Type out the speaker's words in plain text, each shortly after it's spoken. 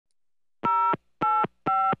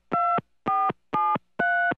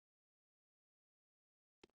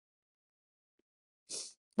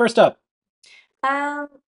First up. Um,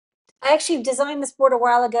 I actually designed this board a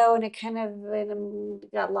while ago and it kind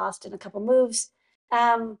of got lost in a couple moves.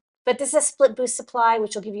 But this is a split boost supply,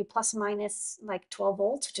 which will give you plus minus like 12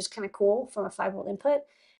 volts, which is kind of cool from a 5-volt input.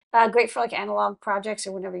 Great for like analog projects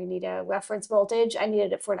or whenever you need a reference voltage. I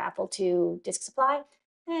needed it for an Apple II disk supply.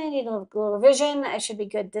 I need a little revision. I should be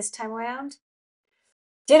good this time around.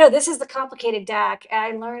 Ditto, this is the complicated DAC.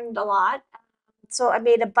 I learned a lot. So I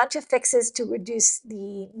made a bunch of fixes to reduce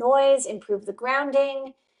the noise, improve the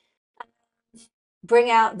grounding,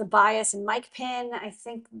 bring out the bias and mic pin. I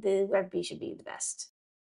think the Rev B should be the best.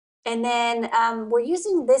 And then we're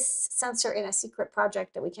using this sensor in a secret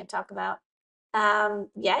project that we can't talk about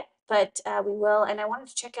yet, but we will. And I wanted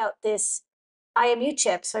to check out this IMU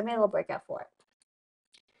chip, so I made a little breakout for it.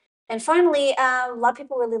 And finally, a lot of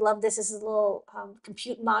people really love this. This is a little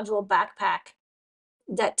compute module backpack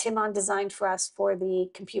that Timon designed for us for the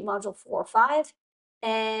compute module 4 or 5.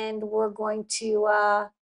 And we're going to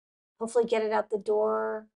hopefully get it out the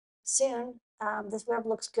door soon. This web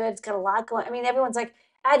looks good. It's got a lot going. I mean, everyone's like,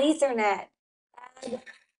 add Ethernet,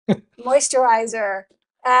 add moisturizer,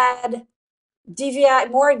 add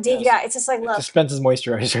DVI, more Yes. DVI. It's just like, It look, dispenses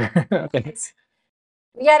moisturizer. Okay. it's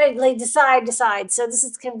we gotta like decide. So this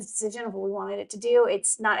is kind of the decision of what we wanted it to do.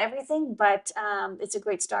 It's not everything, but it's a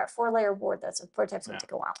great start. 4-layer board. That's a prototype's gonna Yeah.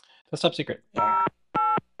 take a while. That's top secret. Yeah.